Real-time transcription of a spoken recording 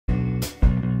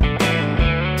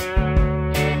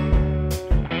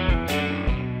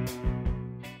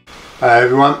Hi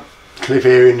everyone, Cliff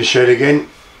here in the shed again.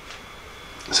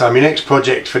 So my next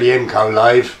project for the emco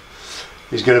lathe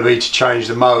is going to be to change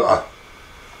the motor.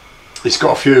 It's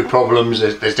got a few problems.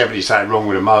 There's definitely something wrong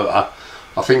with the motor.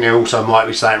 I think there also might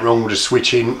be something wrong with the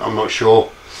switching, I'm not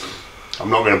sure.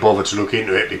 I'm not going to bother to look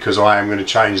into it because I am going to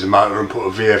change the motor and put a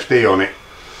VFD on it.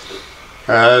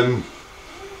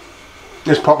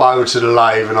 Let's pop over to the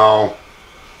lathe and I'll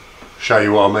show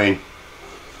you what I mean.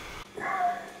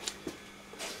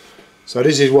 So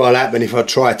this is what'll happen if I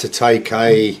try to take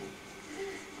a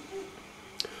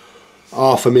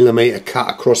 ½ mm cut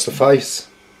across the face.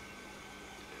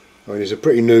 I mean, it's a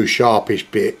pretty new sharpish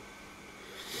bit.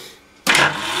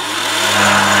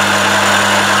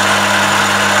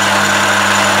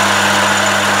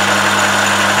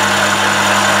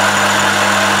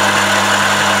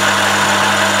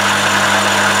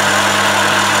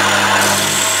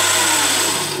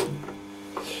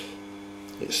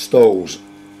 It stalls.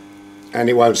 And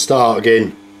it won't start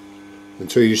again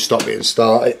until you stop it and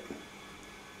start it.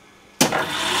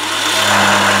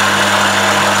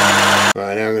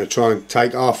 Right, now I'm going to try and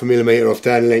take ½ mm off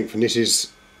down length, and this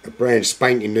is a brand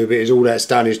spanking new bit. All that's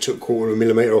done is took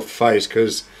 ¼ off the face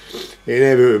because it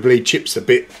inevitably chips a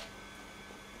bit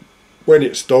when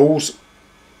it stalls.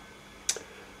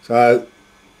 So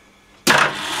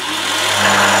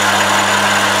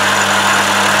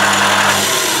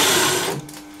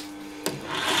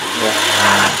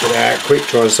get out quick,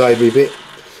 try and save me a bit.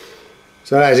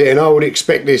 So that's it, and I would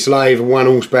expect this lathe and 1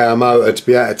 horsepower motor to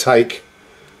be able to take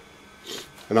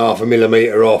an ½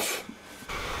 mm off.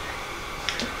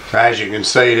 So as you can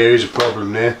see, there is a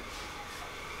problem there.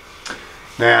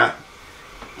 Now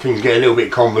things get a little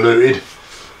bit convoluted.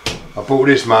 I bought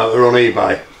this motor on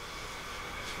eBay.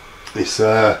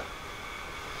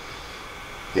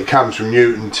 It comes from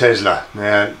Newton Tesla.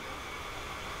 Now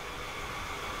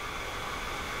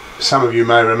some of you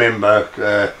may remember,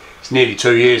 it's nearly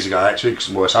 2 years ago actually,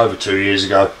 well it's over 2 years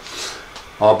ago,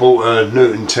 I bought a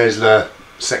Newton Tesla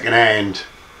second hand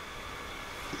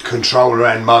controller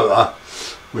and motor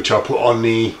which I put on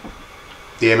the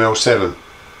ML7.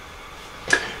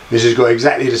 This has got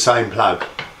exactly the same plug,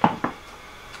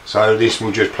 so this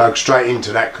will just plug straight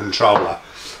into that controller,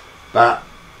 but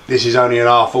this is only an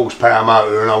 ½ horsepower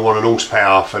motor and I want an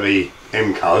horsepower for the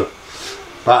emco,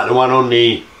 but the one on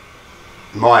the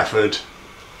Myford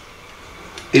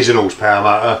is an horsepower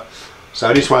motor,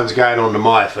 so this one's going on the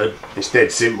Myford. It's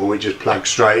dead simple, it just plugs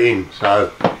straight in.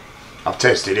 So I've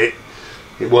tested it,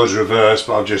 it was reversed,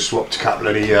 but I've just swapped a couple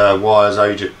of the wires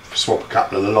over, just swap a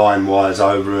couple of the line wires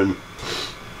over and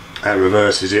that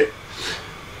reverses it.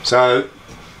 So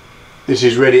this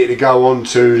is ready to go on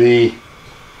to the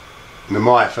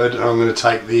Myford, and I'm going to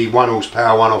take the 1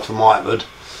 horsepower one off the Myford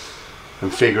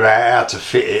and figure out how to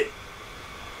fit it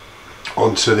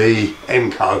onto the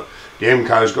emco. The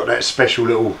emco's got that special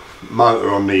little motor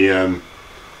on the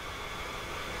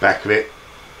back of it.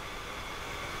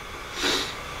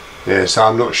 Yeah, so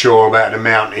I'm not sure about the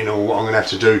mounting or what I'm going to have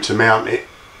to do to mount it.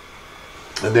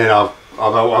 And then I've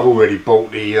already bought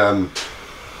the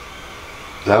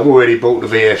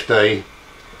VFD.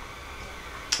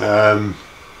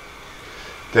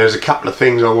 There's a couple of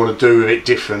things I want to do with it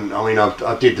different. I mean,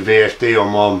 I did the VFD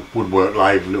on my woodwork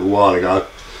lathe a little while ago,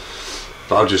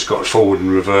 but I've just got forward and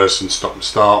reverse and stop and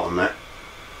start on that.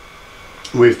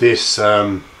 With this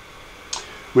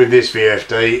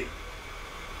VFD,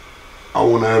 I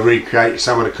want to recreate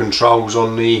some of the controls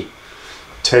on the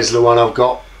Tesla one I've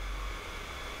got.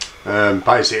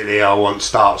 Basically I want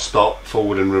start, stop,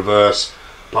 forward and reverse,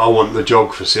 but I want the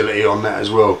jog facility on that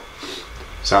as well.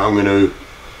 So I'm going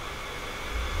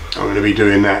to be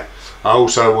doing that. I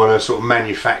also want to sort of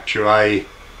manufacture a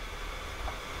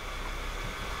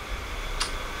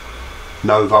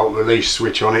no volt release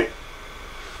switch on it.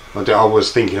 I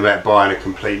was thinking about buying a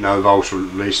complete no volt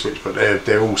release switch, but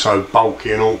they're also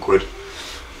bulky and awkward,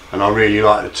 and I really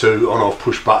like the 2 on off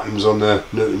push buttons on the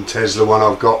Newton Tesla one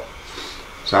I've got.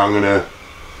 So I'm going to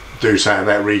do something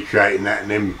about recreating that and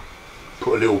then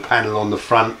put a little panel on the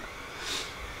front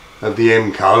of the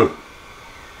emco,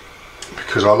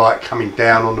 because I like coming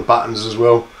down on the buttons as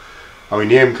well. I mean,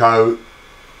 the emco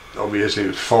obviously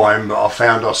it's fine, but I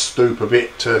found I stoop a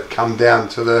bit to come down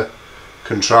to the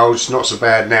controls. It's not so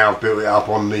bad now. I've built it up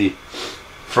on the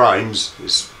frames.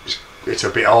 It's a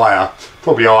bit higher,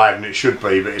 probably higher than it should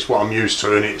be, but it's what I'm used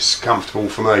to and it's comfortable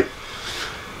for me.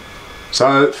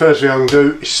 So first thing I'm going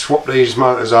to do is swap these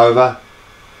motors over,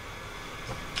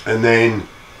 and then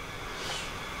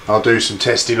I'll do some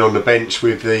testing on the bench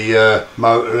with the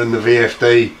motor and the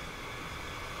VFD,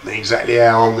 exactly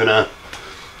how I'm going to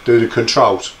do the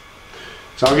controls.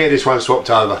 So I'll get this one swapped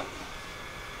over.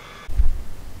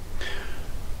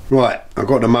 Right, I've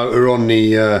got the motor on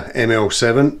the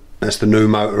ML7. That's the new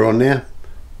motor on there,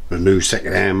 the new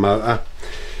second-hand motor.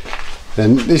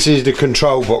 And this is the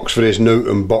control box for this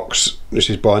Newton box. This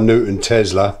is by Newton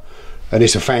Tesla, and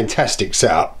it's a fantastic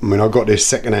setup. I mean, I got this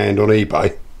second-hand on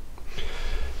eBay.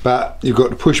 But you've got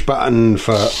the push button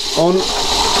for on,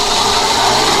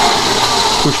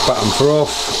 push button for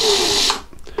off.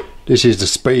 This is the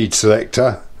speed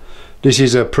selector. This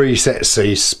is a preset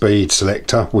C speed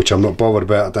selector, which I'm not bothered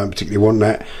about. I don't particularly want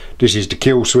that. This is the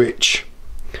kill switch,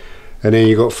 and then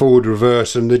you've got forward,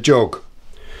 reverse, and the jog.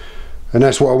 And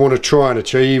that's what I want to try and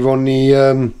achieve on the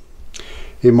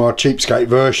in my cheapskate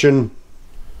version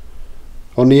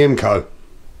on the emco.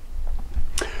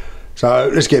 So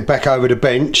let's get back over the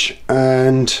bench,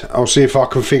 and I'll see if I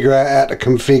can figure out how to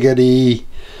configure the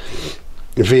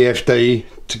VFD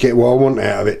to get what I want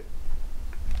out of it.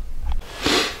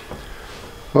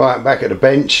 Right, back at the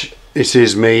bench. This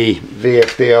is me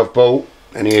VFD I've bought,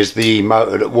 and here's the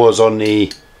motor that was on the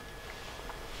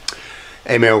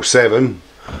ML7.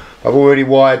 I've already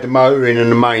wired the motor in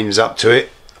and the mains up to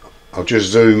it. I'll just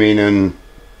zoom in and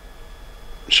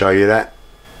show you that.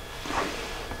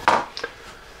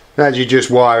 As you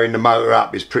just wiring the motor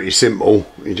up is pretty simple.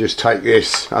 You just take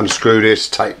this, unscrew this,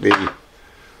 take the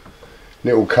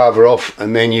little cover off,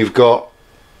 and then you've got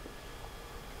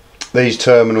these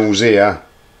terminals here.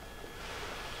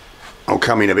 I'll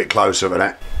come in a bit closer for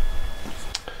that.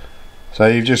 So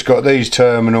you've just got these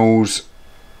terminals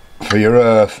for your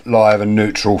earth, live and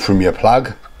neutral from your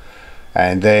plug,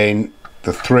 and then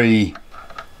the 3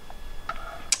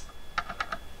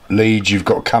 leads you've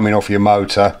got coming off your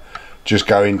motor just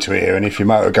go into here, and if your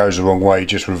motor goes the wrong way,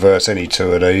 just reverse any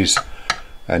 2 of these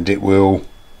and it will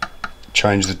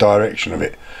change the direction of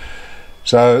it.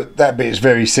 So that bit is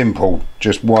very simple,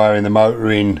 just wiring the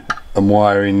motor in and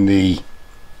wiring the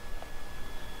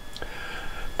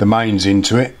mains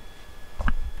into it.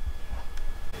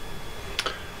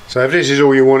 So if this is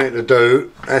all you want it to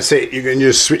do, that's it. You can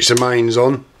just switch the mains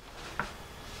on.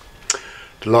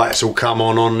 The lights will come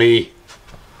on the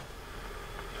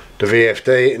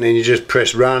VFD, and then you just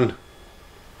press run.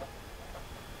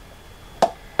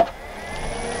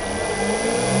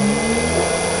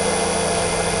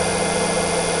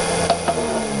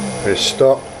 Press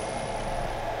stop.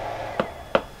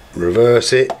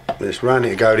 Reverse it. Let's run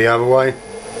it, go the other way.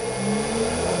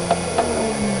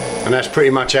 And that's pretty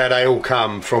much how they all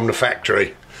come from the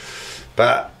factory,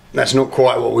 but that's not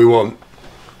quite what we want.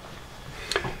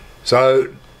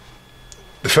 So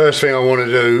the first thing I want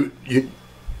to do,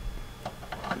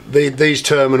 these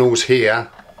terminals here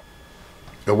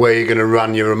are where you're going to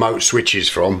run your remote switches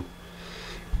from,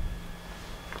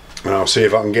 and I'll see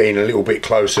if I can get in a little bit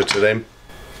closer to them.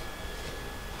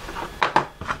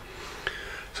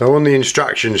 So on the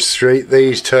instruction sheet,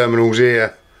 these terminals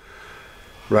here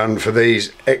run for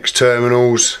these X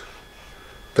terminals,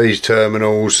 these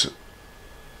terminals,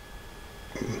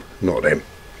 not them.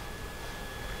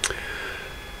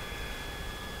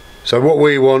 So what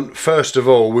we want, first of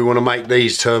all, we want to make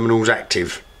these terminals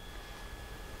active.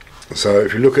 So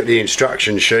if you look at the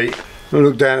instruction sheet,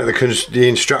 look down at the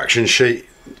instruction sheet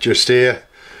just here,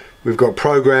 we've got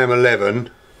program 11,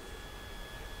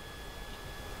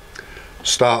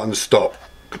 start and stop,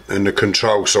 and the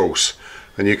control source.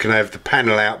 And you can have the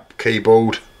panel out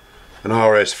keyboard, an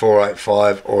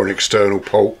RS485, or an external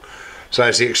port. So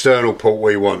it's the external port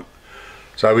we want.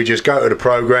 So we just go to the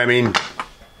programming,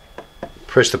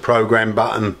 press the program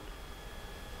button,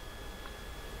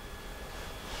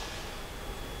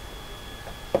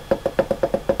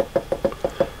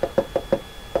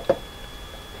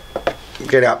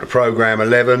 get up to program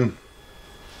 11,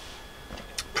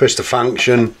 press the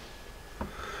function.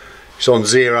 It's on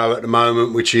 0 at the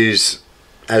moment, which is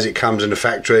as it comes in the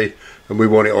factory, and we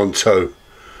want it on 2.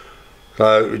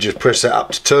 So we just press that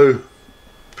up to 2,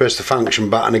 press the function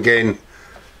button again,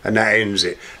 and that ends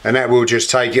it. And that will just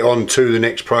take it on to the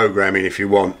next programming if you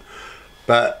want.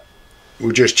 But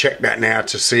we'll just check that now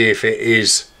to see if it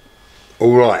is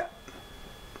alright.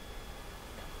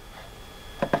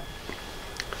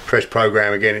 Press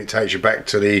program again, it takes you back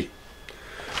to the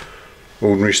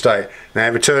ordinary state.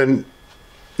 Now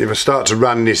if I start to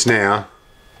run this now,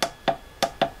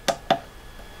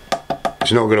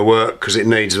 it's not going to work because it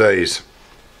needs these.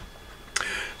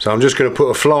 So I'm just going to put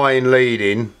a flying lead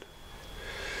in.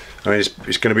 I mean,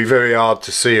 it's going to be very hard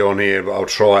to see on here, but I'll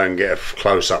try and get a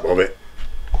close-up of it.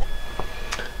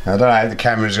 Now, I don't know if the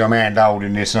camera's got my hand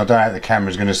holding this, and I don't know if the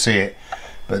camera's going to see it,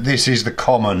 but this is the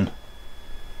common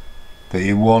that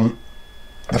you want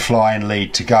the flying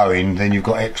lead to go in. Then you've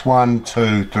got X1,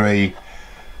 2, 3,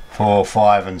 4,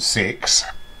 5 and 6,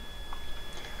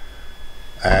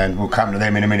 and we'll come to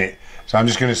them in a minute. So I'm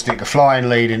just going to stick a flying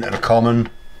lead into the common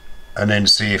and then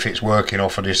see if it's working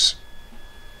off of this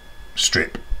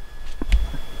strip.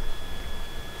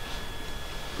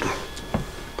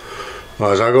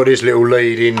 Right, so I've got this little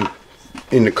lead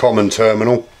in the common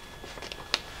terminal.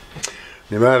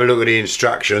 If we have a look at the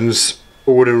instructions,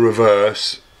 forward and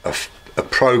reverse are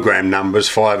program numbers.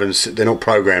 5 and 6, they're not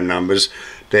program numbers,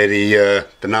 they're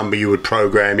the number you would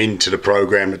program into the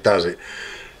program that does it.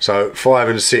 So 5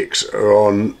 and 6 are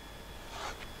on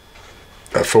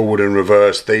a forward and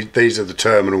reverse. These are the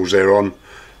terminals they're on.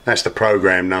 That's the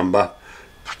program number,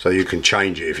 so you can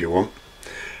change it if you want.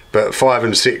 But 5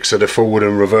 and 6 are the forward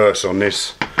and reverse on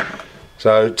this.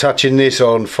 So touching this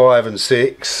on 5 and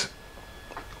 6,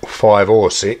 5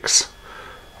 or 6.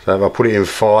 So if I put it in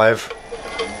 5,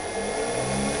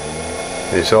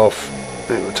 it's off.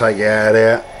 It will take it out of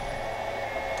there.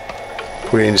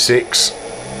 Put it in 6.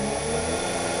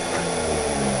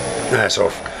 That's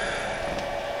off.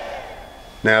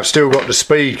 Now I've still got the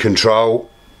speed control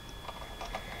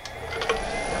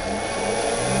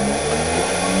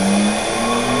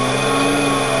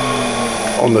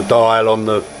on the dial on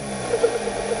the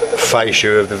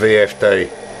fascia of the VFD.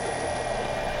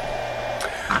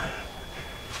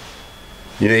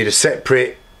 You need a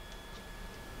separate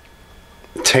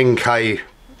 10k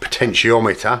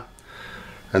potentiometer,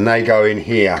 and they go in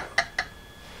here.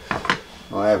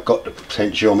 I have got the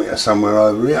potentiometer somewhere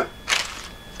over here.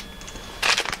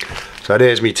 So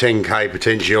there's my 10k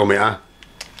potentiometer,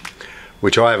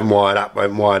 which I haven't wired up. I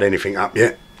haven't wired anything up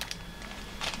yet.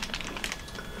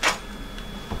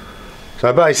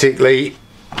 So basically,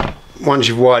 once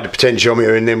you've wired the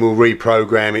potentiometer in, then we'll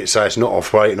reprogram it so it's not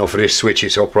operating off of this switch,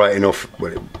 it's operating off,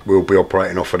 well, it will be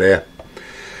operating off of there.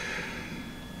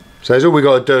 So that's all we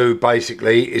got to do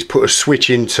basically, is put a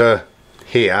switch into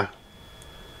here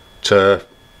to,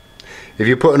 if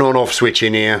you put an on off switch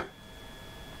in here,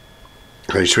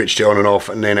 and you switched it on and off,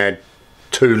 and then add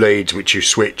 2 leads which you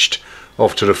switched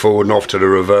off to the forward and off to the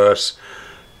reverse,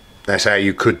 that's how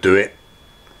you could do it.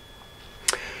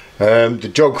 The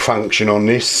jog function on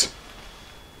this,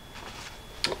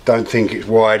 don't think it's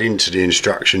wired into the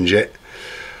instructions yet.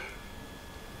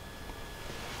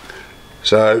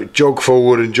 So jog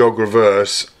forward and jog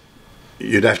reverse,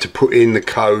 you'd have to put in the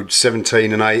code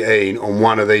 17 and 18 on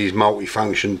one of these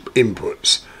multifunction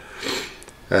inputs,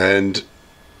 and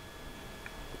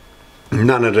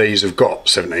none of these have got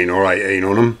 17 or 18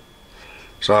 on them,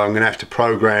 so I'm going to have to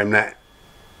program that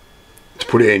to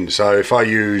put it in. So if I'll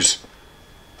use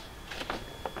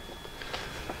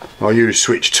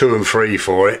switch 2 and 3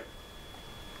 for it.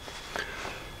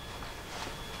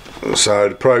 So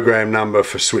the program number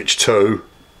for switch 2,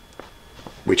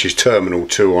 which is terminal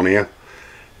 2 on here,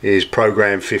 is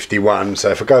program 51.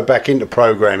 So if I go back into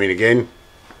programming again,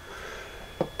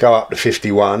 go up to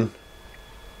 51,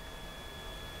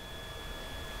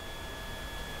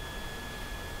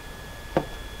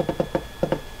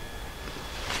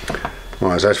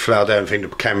 right, so that's fell down. I think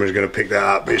the camera's going to pick that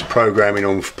up. It's programming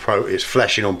on it's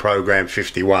flashing on program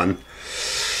 51.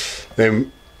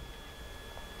 Then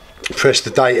press the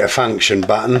data function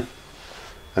button,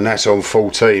 and that's on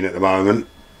 14 at the moment,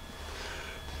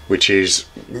 which is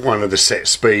one of the set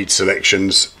speed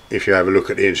selections. If you have a look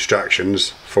at the instructions,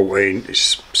 14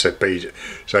 is set speed,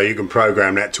 so you can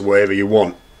program that to wherever you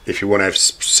want if you want to have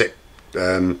set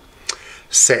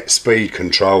speed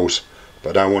controls,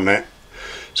 but I don't want that.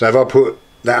 So if I put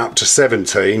that up to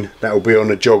 17, that will be on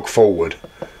the jog forward.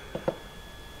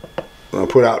 I'll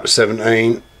put it up to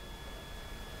 17,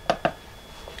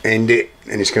 end it,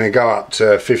 and it's going to go up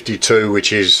to 52,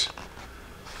 which is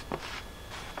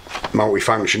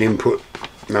multifunction input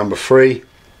number 3,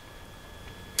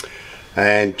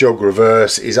 and jog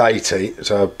reverse is 80.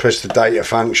 So I press the data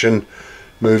function,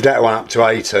 move that one up to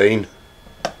 18,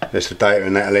 there's the data,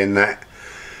 and that'll end that.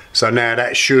 So now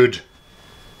that should,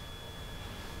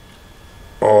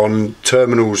 on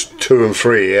terminals 2 and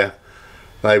 3 here,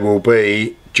 they will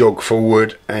be jog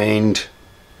forward and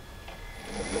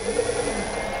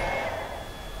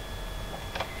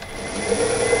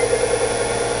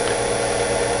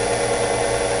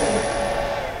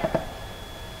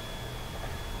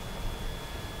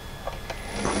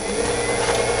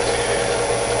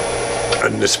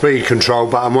the speed control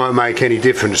button won't make any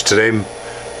difference to them,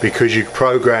 because you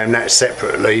program that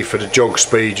separately for the jog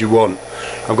speed you want.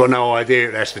 I've got no idea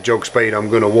if that's the jog speed I'm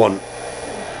going to want,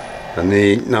 and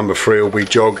the number 3 will be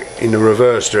jog in the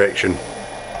reverse direction.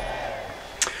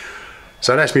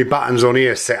 So that's my buttons on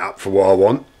here set up for what I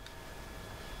want.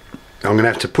 I'm going to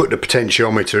have to put the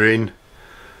potentiometer in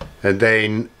and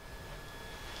then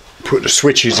put the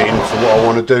switches in for what I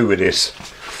want to do with this.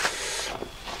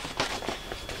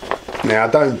 Now I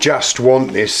don't just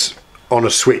want this on a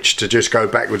switch to just go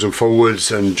backwards and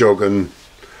forwards and jog, and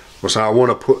so I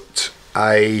want to put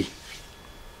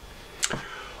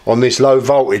on this low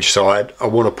voltage side, I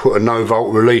want to put a no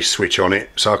volt release switch on it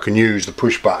so I can use the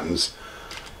push buttons.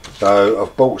 So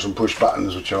I've bought some push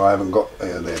buttons which I haven't got.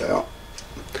 There they are.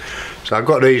 So I've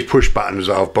got these push buttons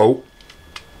that I've bought.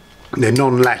 They're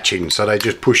non-latching, so they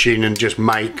just push in and just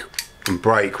make and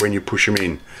break when you push them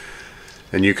in.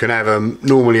 And you can have them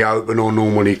normally open or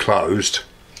normally closed.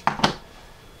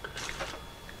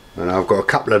 And I've got a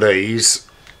couple of these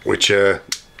which are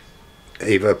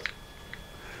either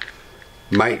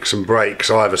makes and breaks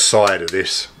either side of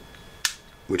this,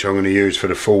 which I'm going to use for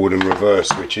the forward and reverse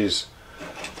switches.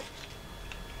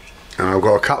 And I've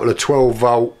got a couple of 12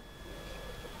 volt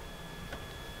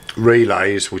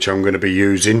relays which I'm going to be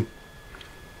using,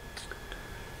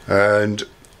 and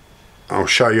I'll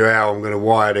show you how I'm going to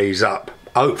wire these up.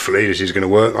 Hopefully this is going to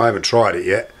work. I haven't tried it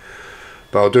yet,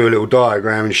 but I'll do a little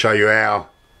diagram and show you how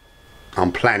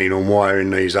I'm planning on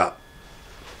wiring these up.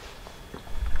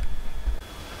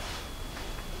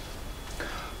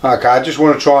 Okay, I just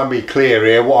want to try and be clear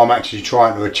here what I'm actually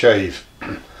trying to achieve.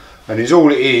 And is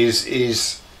all it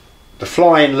is the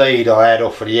flying lead I had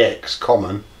off of the X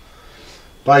common.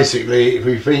 Basically, if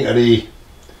we think of the,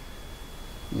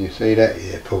 you see that?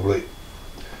 Yeah, probably.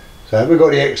 So we've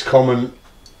got the X common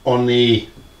on the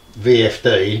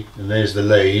VFD, and there's the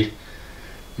lead.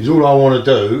 Is all I want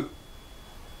to do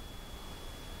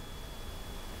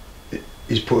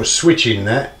is put a switch in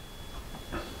that.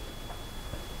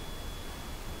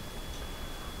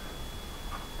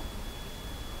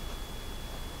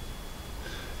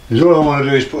 All I want to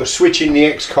do is put a switch in the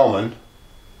X common,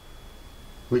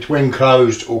 which when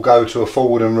closed will go to a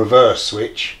forward and reverse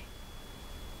switch,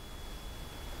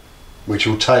 which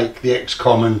will take the X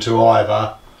common to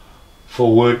either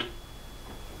forward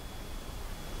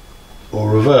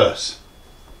or reverse.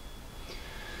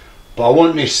 But I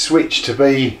want this switch to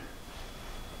be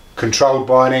controlled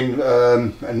by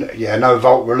a no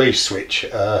volt release switch.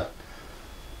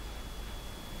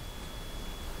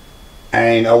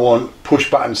 And I want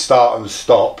push button start and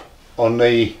stop on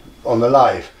the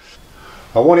lathe.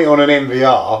 I want it on an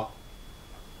MVR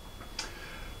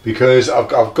because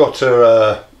I've got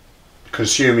a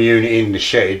consumer unit in the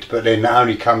shed, but then that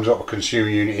only comes up a consumer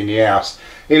unit in the house.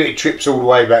 If it trips all the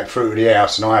way back through to the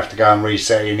house and I have to go and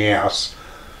reset in the house,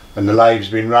 and the lathe's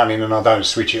been running and I don't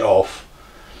switch it off,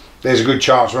 there's a good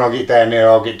chance when I get down there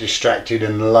I'll get distracted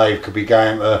and the lathe could be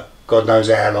going for God knows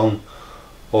how long.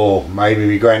 Or maybe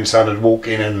my grandson would walk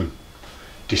in and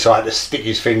decide to stick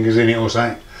his fingers in it or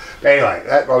something. But anyway,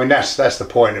 I mean that's the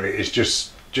point of it. It's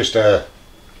just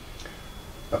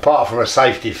apart from a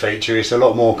safety feature, it's a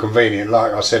lot more convenient.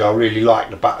 Like I said, I really like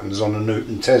the buttons on the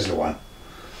Newton Tesla one.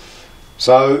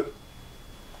 So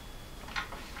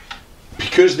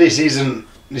because this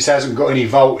hasn't got any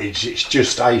voltage, it's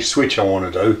just a switch I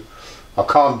want to do. I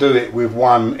can't do it with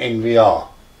one NVR.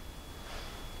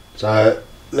 So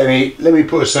let me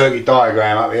put a circuit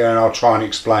diagram up here and I'll try and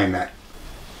explain that.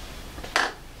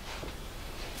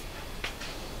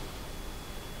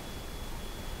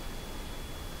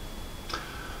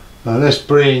 Now let's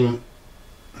bring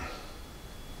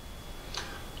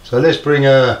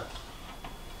a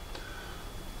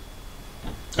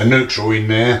neutral in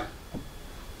there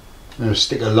and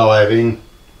stick a live in.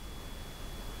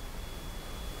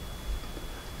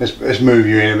 Let's move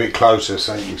you in a bit closer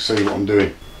so you can see what I'm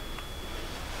doing.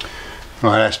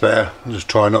 Right, that's better. I'll just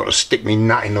try not to stick me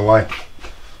nut in the way.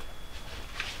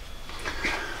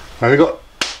 Now we've got,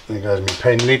 there goes my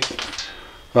pen lid.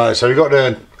 Right, so we've got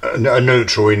a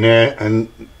neutral in there, and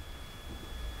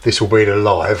this will be the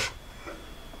live.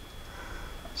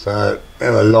 So we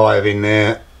have a live in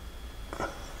there.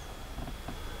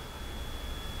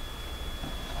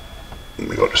 And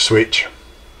we've got the switch.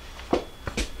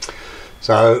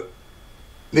 So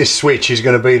this switch is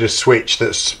going to be the switch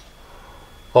that's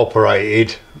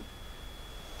operated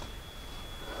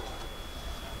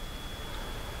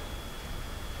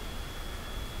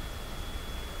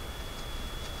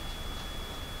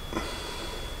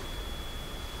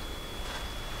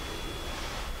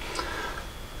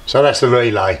so that's the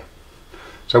relay.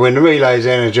 So when the relay is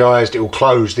energized, it will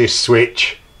close this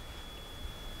switch,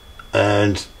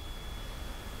 and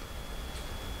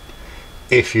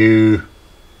if you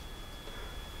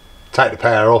take the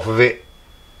power off of it,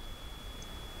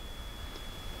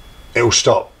 it will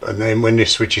stop, and then when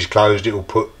this switch is closed it will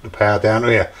put the power down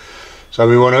here. So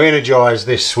we want to energize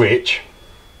this switch,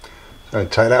 so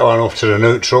take that one off to the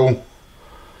neutral.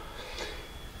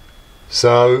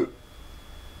 So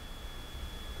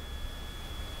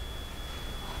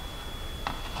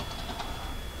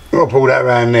I'll pull that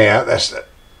around there.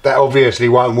 That obviously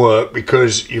won't work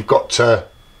because you've got to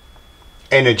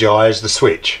energise the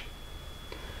switch.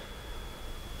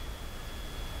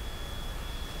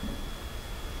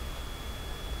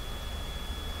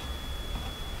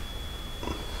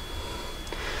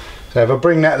 So if I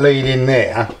bring that lead in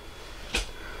there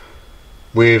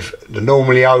with the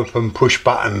normally open push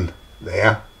button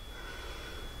there,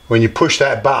 when you push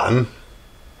that button,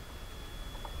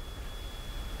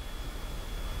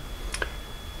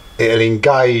 it'll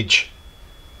engage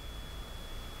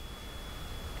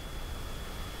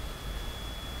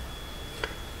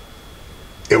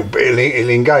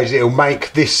it'll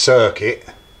make this circuit,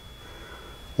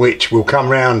 which will come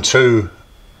round to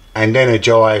and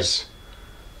energise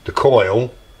the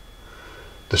coil.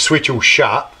 The switch will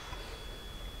shut.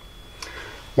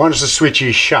 Once the switch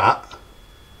is shut,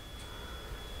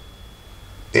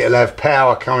 it'll have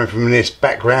power coming from this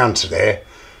back round to there,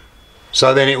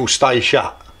 so then it will stay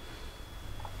shut,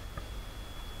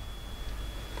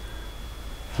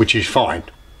 which is fine.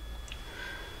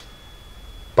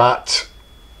 But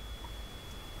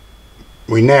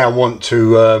we now want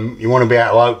to you want to be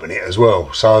able to open it as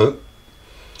well. So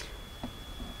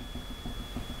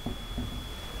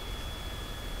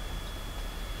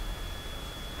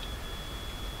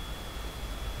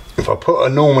if I put a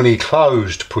normally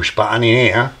closed push button in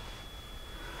here,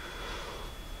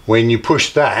 when you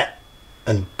push that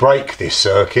and break this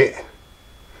circuit,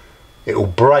 it will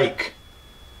break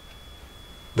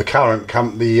the current,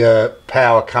 the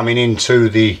power coming into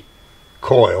the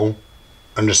coil,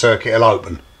 and the circuit will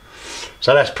open.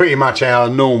 So that's pretty much how a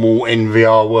normal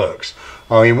NVR works.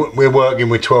 I mean, we're working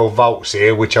with 12 volts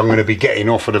here, which I'm going to be getting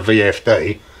off of the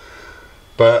VFD,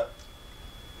 but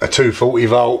a 240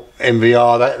 volt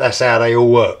NVR, that's how they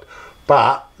all work.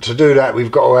 But to do that,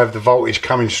 we've got to have the voltage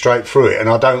coming straight through it, and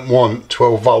I don't want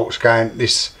 12 volts going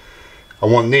this. I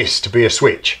want this to be a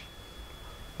switch.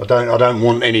 I don't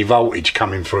want any voltage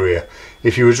coming through here.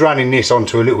 If you was running this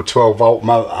onto a little 12 volt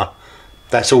motor,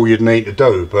 that's all you'd need to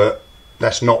do, but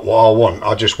that's not what I want.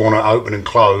 I just want to open and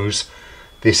close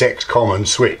this X-common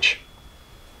switch.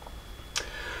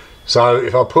 So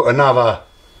if I put another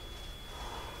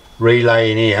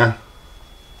relay in here,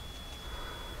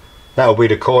 that'll be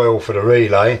the coil for the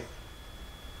relay,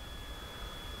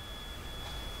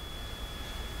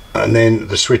 and then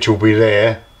the switch will be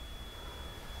there.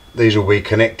 These will be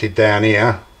connected down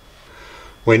here.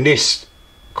 When this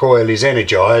coil is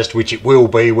energized, which it will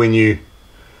be when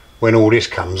all this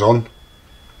comes on,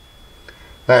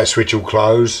 that switch will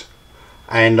close,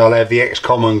 and I'll have the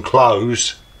X-common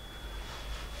close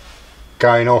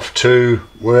going off to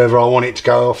wherever I want it to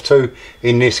go off to.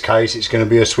 In this case, it's going to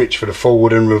be a switch for the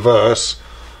forward and reverse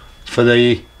for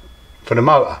the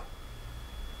motor.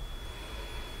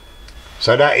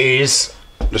 So that is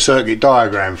the circuit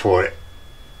diagram for it,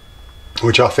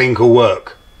 which I think will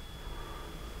work.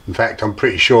 In fact, I'm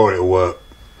pretty sure it'll work.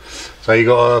 So you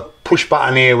got a push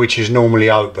button here which is normally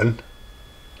open,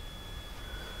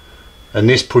 and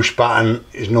this push button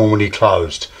is normally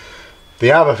closed.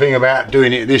 The other thing about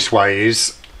doing it this way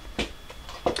is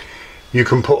you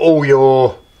can put all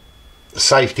your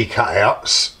safety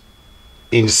cutouts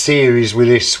in series with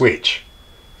this switch.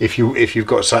 If you've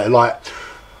got something like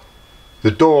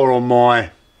the door on my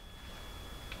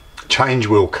change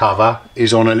wheel cover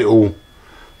is on a little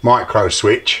micro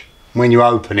switch. When you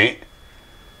open it,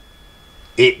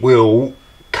 it will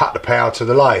cut the power to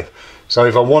the lathe. So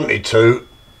if I wanted to,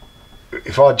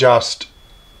 if I just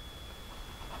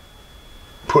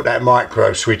put that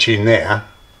micro switch in there,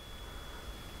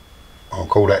 I'll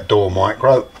call that door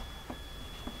micro,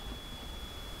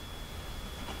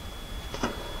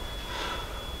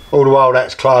 all the while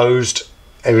that's closed,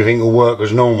 everything will work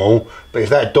as normal. But if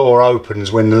that door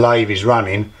opens when the lathe is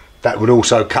running, that would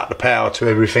also cut the power to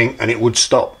everything and it would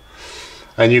stop.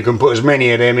 And you can put as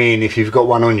many of them in. If you've got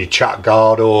one on your chuck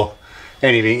guard or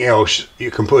anything else,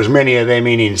 you can put as many of them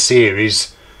in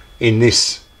series in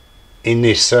this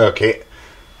circuit,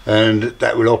 and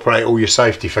that will operate all your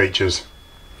safety features.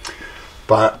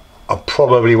 But I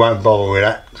probably won't bother with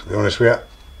that, to be honest with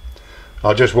you.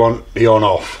 I just want the on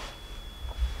off.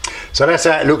 So that's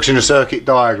how it looks in the circuit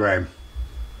diagram.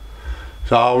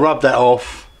 So I'll rub that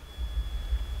off,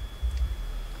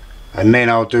 and then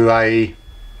I'll do a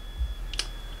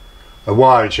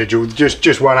wiring schedule.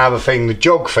 Just one other thing, the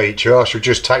jog feature, I shall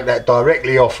just take that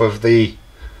directly off of the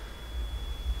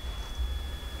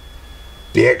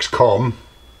X-com.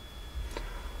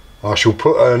 I shall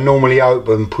put a normally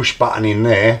open push button in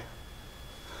there,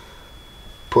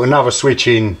 put another switch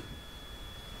in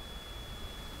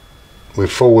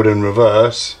with forward and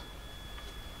reverse,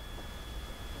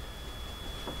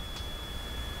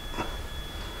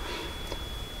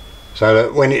 so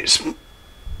that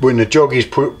when the jog is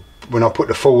when I put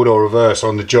the forward or reverse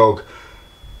on the jog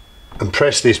and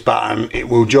press this button, it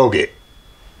will jog it.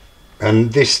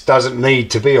 And this doesn't need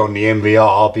to be on the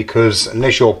MVR, because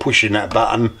unless you're pushing that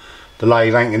button, the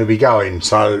lathe ain't going to be going,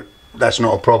 so that's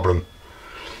not a problem.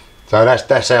 So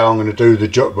that's how I'm going to do the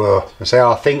jog. Well, that's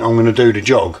how I think I'm going to do the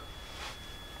jog.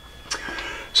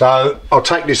 So I'll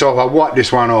take this off, I'll wipe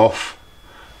this one off,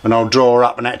 and I'll draw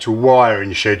up an actual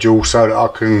wiring schedule so that I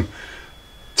can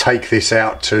take this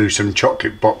out to some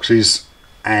chocolate boxes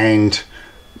and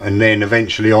then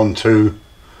eventually onto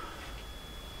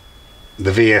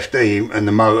the VFD and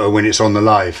the motor when it's on the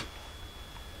lathe.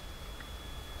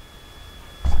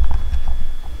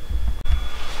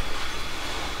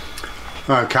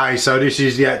 Okay, so this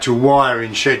is the actual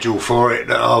wiring schedule for it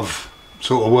that I've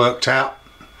sort of worked out.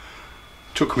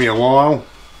 Took me a while.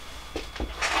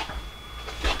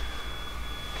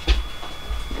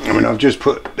 I mean, I've just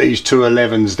put these two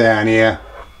 11s down here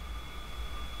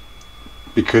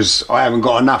because I haven't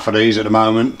got enough of these at the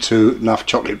moment, enough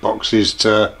chocolate boxes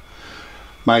to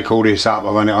make all this up.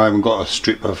 I haven't got a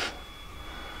strip of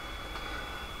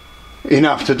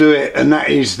enough to do it, and that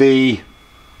is the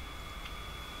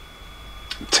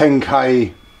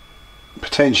 10k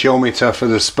potentiometer for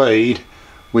the speed,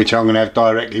 which I'm going to have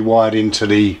directly wired into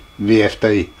the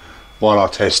VFD while I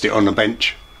test it on the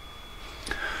bench.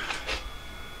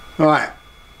 Right,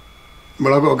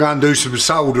 well, I've got to go and do some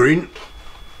soldering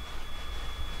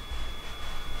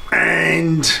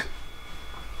and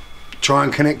try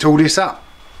and connect all this up.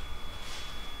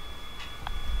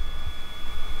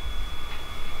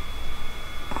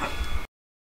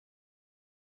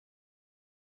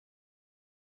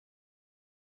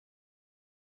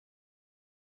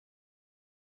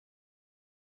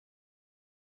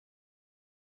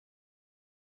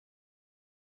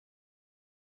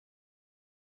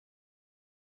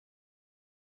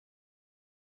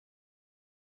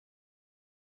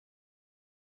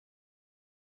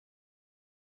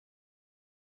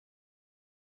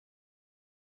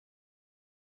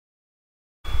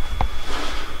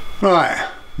 Right,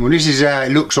 well, this is how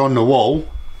it looks on the wall,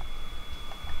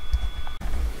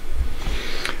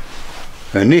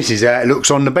 and this is how it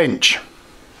looks on the bench.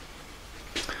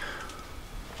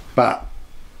 But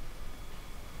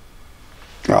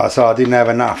like I said, I didn't have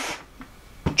enough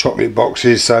chocolate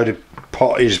boxes, so the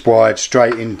pot is wired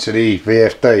straight into the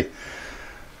VFD.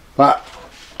 But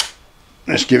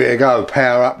let's give it a go.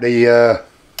 Power up the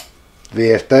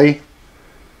VFD.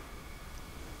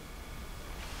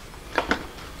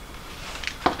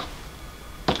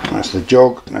 That's the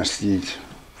jog. That's the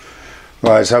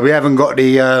right. So we haven't got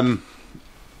the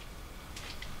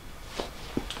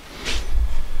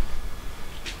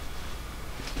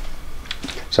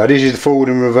so this is the forward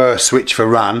and reverse switch for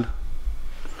run.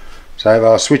 So if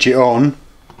I switch it on,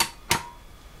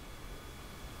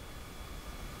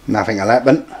 nothing will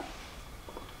happen.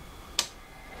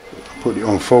 Put it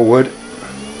on forward,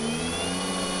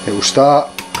 it will start.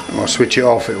 If I switch it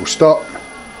off, it will stop.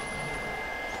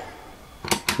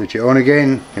 Switch it on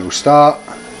again, it will start.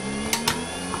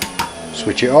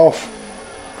 Switch it off.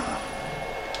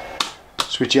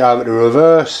 Switch it over to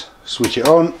reverse, switch it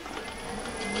on.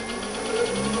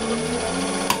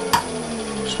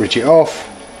 Switch it off.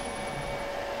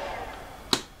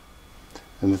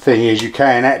 And the thing is, you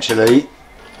can actually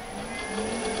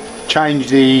change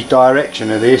the direction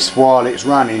of this while it's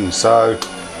running. So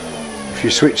if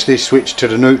you switch this switch to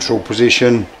the neutral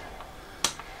position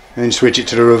and then switch it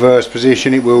to the reverse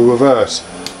position, it will reverse.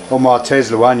 On my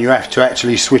Tesla one, you have to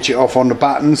actually switch it off on the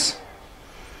buttons,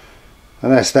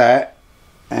 and that's that.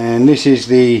 And this is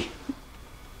the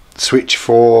switch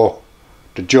for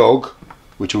the jog,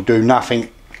 which will do nothing.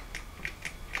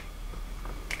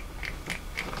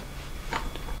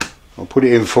 I'll put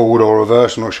it in forward or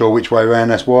reverse, I'm not sure which way around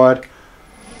that's wired.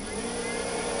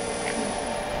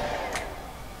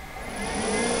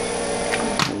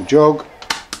 Little jog.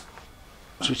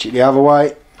 Switch it the other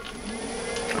way.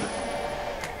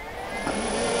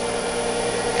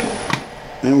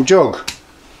 And it will jog.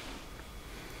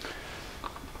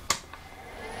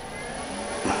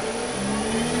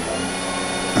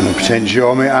 And the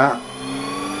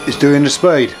potentiometer is doing the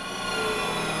speed.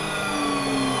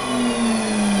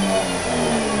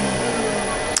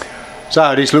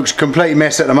 So this looks a complete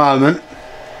mess at the moment,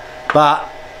 but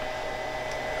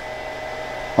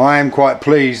I am quite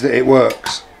pleased that it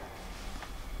works,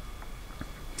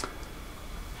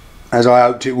 as I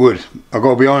hoped it would. I've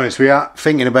got to be honest with you,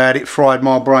 thinking about it fried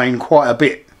my brain quite a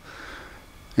bit.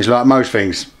 It's like most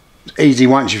things, it's easy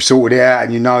once you've sorted it out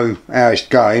and you know how it's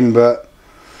going, but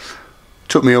it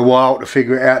took me a while to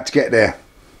figure it out to get there.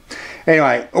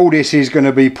 Anyway, all this is going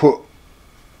to be put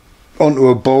onto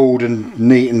a board and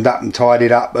neatened up and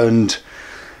tidied up, and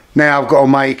now I've got to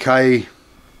make a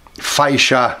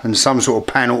fascia and some sort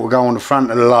of panel to go on the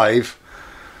front of the lathe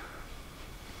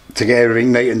to get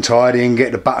everything neat and tidy and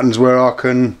get the buttons where I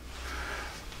can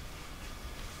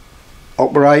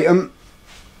operate them.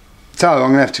 So I'm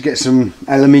going to have to get some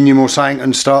aluminium or something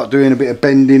and start doing a bit of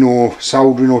bending or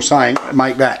soldering or something to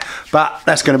make that, but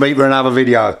that's going to be for another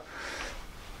video.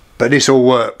 But this all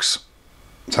works,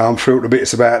 so I'm thrilled to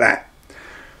bits about that.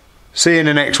 See you in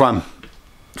the next one.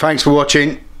 Thanks for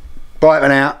watching. Bye for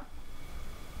now.